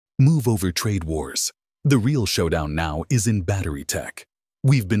Move over trade wars. The real showdown now is in battery tech.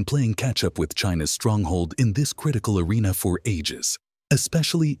 We've been playing catch-up with China's stronghold in this critical arena for ages,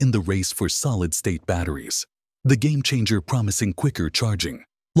 especially in the race for solid-state batteries. The game-changer promising quicker charging,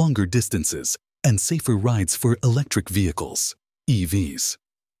 longer distances, and safer rides for electric vehicles, EVs.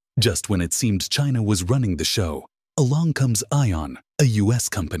 Just when it seemed China was running the show, along comes ION, a US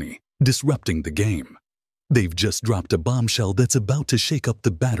company, disrupting the game. They've just dropped a bombshell that's about to shake up the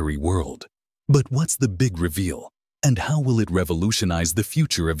battery world. But what's the big reveal, and how will it revolutionize the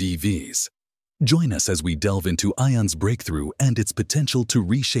future of EVs? Join us as we delve into ION's breakthrough and its potential to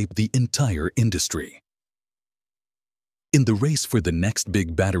reshape the entire industry. In the race for the next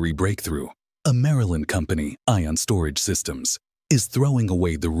big battery breakthrough, a Maryland company, ION Storage Systems, is throwing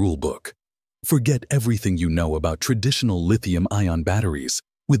away the rulebook. Forget everything you know about traditional lithium-ion batteries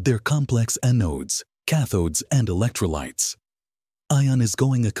with their complex anodes, cathodes, and electrolytes. ION is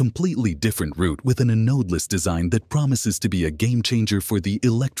going a completely different route with an anode-less design that promises to be a game-changer for the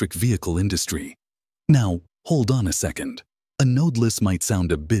electric vehicle industry. Now, hold on a second. Anode-less might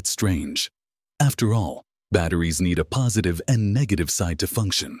sound a bit strange. After all, batteries need a positive and negative side to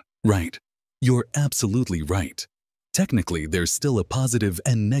function, right? You're absolutely right. Technically, there's still a positive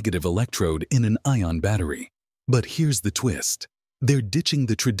and negative electrode in an ION battery. But here's the twist. They're ditching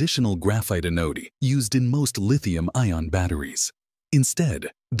the traditional graphite anode used in most lithium-ion batteries. Instead,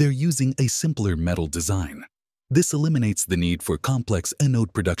 they're using a simpler metal design. This eliminates the need for complex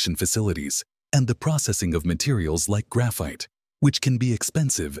anode production facilities and the processing of materials like graphite, which can be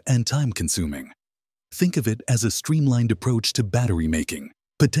expensive and time-consuming. Think of it as a streamlined approach to battery making,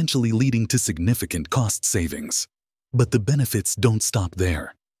 potentially leading to significant cost savings. But the benefits don't stop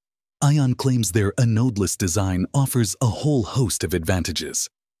there. ION claims their anode-less design offers a whole host of advantages.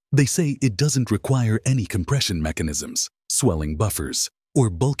 They say it doesn't require any compression mechanisms, swelling buffers, or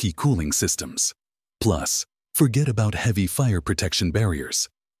bulky cooling systems. Plus, forget about heavy fire protection barriers.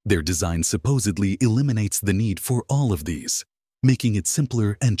 Their design supposedly eliminates the need for all of these, making it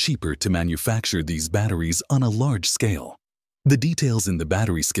simpler and cheaper to manufacture these batteries on a large scale. The details in the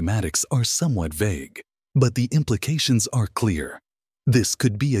battery schematics are somewhat vague, but the implications are clear. This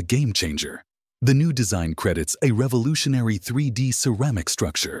could be a game changer. The new design credits a revolutionary 3D ceramic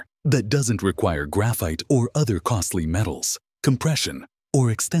structure that doesn't require graphite or other costly metals, compression, or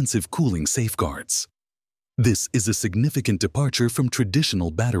extensive cooling safeguards. This is a significant departure from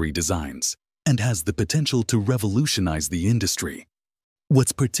traditional battery designs and has the potential to revolutionize the industry.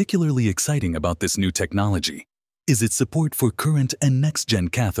 What's particularly exciting about this new technology is its support for current and next-gen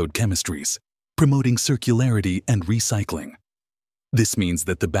cathode chemistries, promoting circularity and recycling. This means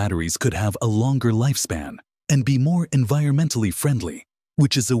that the batteries could have a longer lifespan and be more environmentally friendly,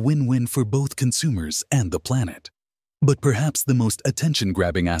 which is a win-win for both consumers and the planet. But perhaps the most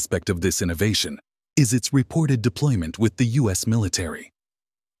attention-grabbing aspect of this innovation is its reported deployment with the US military.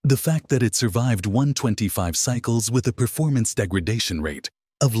 The fact that it survived 125 cycles with a performance degradation rate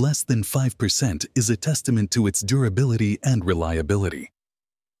of less than 5% is a testament to its durability and reliability.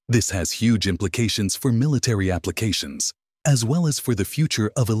 This has huge implications for military applications, as well as for the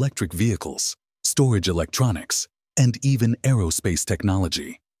future of electric vehicles, storage electronics, and even aerospace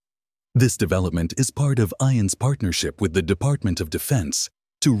technology. This development is part of ION's partnership with the Department of Defense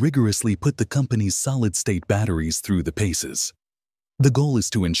to rigorously put the company's solid-state batteries through the paces. The goal is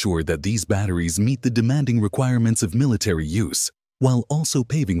to ensure that these batteries meet the demanding requirements of military use, while also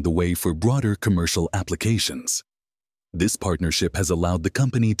paving the way for broader commercial applications. This partnership has allowed the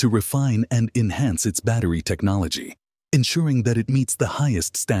company to refine and enhance its battery technology, ensuring that it meets the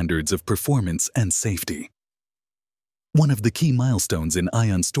highest standards of performance and safety. One of the key milestones in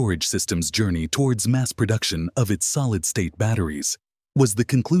ION Storage Systems' journey towards mass production of its solid-state batteries was the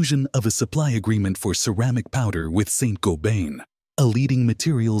conclusion of a supply agreement for ceramic powder with Saint-Gobain, a leading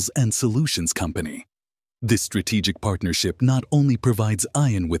materials and solutions company. This strategic partnership not only provides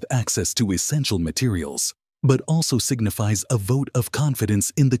ION with access to essential materials, but also signifies a vote of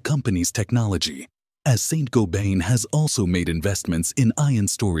confidence in the company's technology, as Saint-Gobain has also made investments in ION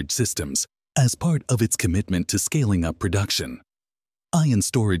Storage Systems as part of its commitment to scaling up production. ION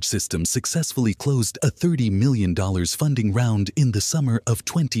Storage Systems successfully closed a $30 million funding round in the summer of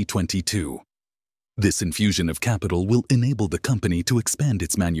 2022. This infusion of capital will enable the company to expand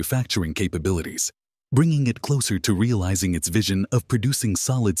its manufacturing capabilities, bringing it closer to realizing its vision of producing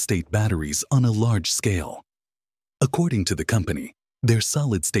solid-state batteries on a large scale. According to the company, their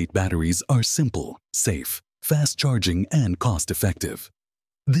solid-state batteries are simple, safe, fast-charging, and cost-effective.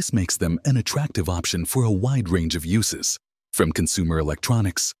 This makes them an attractive option for a wide range of uses, from consumer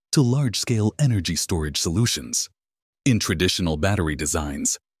electronics to large-scale energy storage solutions. In traditional battery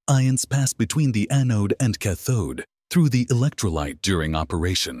designs, Ions pass between the anode and cathode through the electrolyte during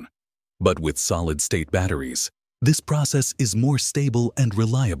operation. But with solid-state batteries, this process is more stable and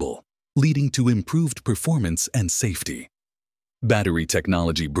reliable, leading to improved performance and safety. Battery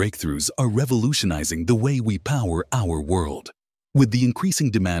technology breakthroughs are revolutionizing the way we power our world. With the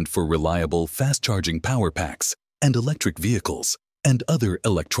increasing demand for reliable, fast-charging power packs and electric vehicles and other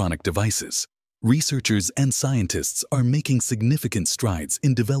electronic devices, researchers and scientists are making significant strides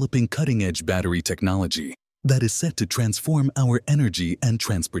in developing cutting-edge battery technology that is set to transform our energy and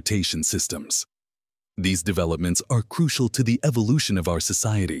transportation systems. These developments are crucial to the evolution of our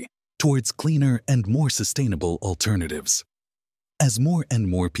society towards cleaner and more sustainable alternatives. As more and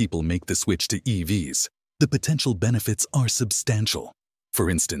more people make the switch to EVs, the potential benefits are substantial.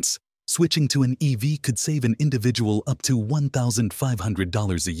 For instance, switching to an EV could save an individual up to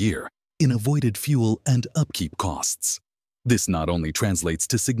 $1,500 a year in avoided fuel and upkeep costs. This not only translates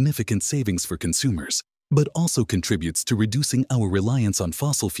to significant savings for consumers, but also contributes to reducing our reliance on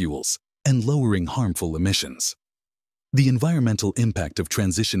fossil fuels and lowering harmful emissions. The environmental impact of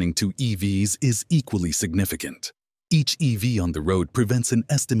transitioning to EVs is equally significant. Each EV on the road prevents an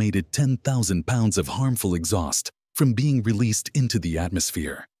estimated 10,000 pounds of harmful exhaust from being released into the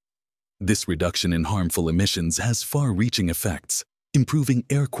atmosphere. This reduction in harmful emissions has far-reaching effects, improving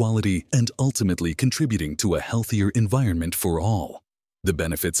air quality and ultimately contributing to a healthier environment for all. The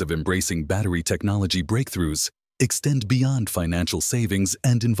benefits of embracing battery technology breakthroughs extend beyond financial savings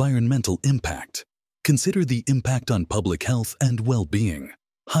and environmental impact. Consider the impact on public health and well-being.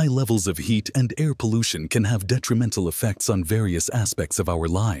 High levels of heat and air pollution can have detrimental effects on various aspects of our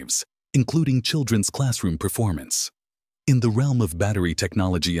lives, including children's classroom performance. In the realm of battery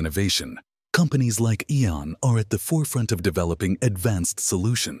technology innovation, companies like ION are at the forefront of developing advanced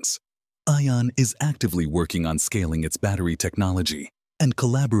solutions. ION is actively working on scaling its battery technology and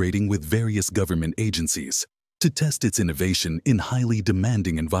collaborating with various government agencies to test its innovation in highly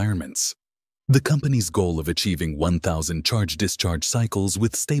demanding environments. The company's goal of achieving 1,000 charge-discharge cycles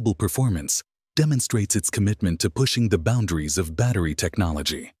with stable performance demonstrates its commitment to pushing the boundaries of battery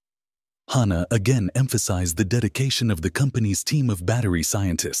technology. Hanna again emphasized the dedication of the company's team of battery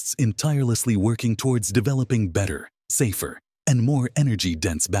scientists in tirelessly working towards developing better, safer, and more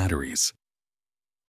energy-dense batteries.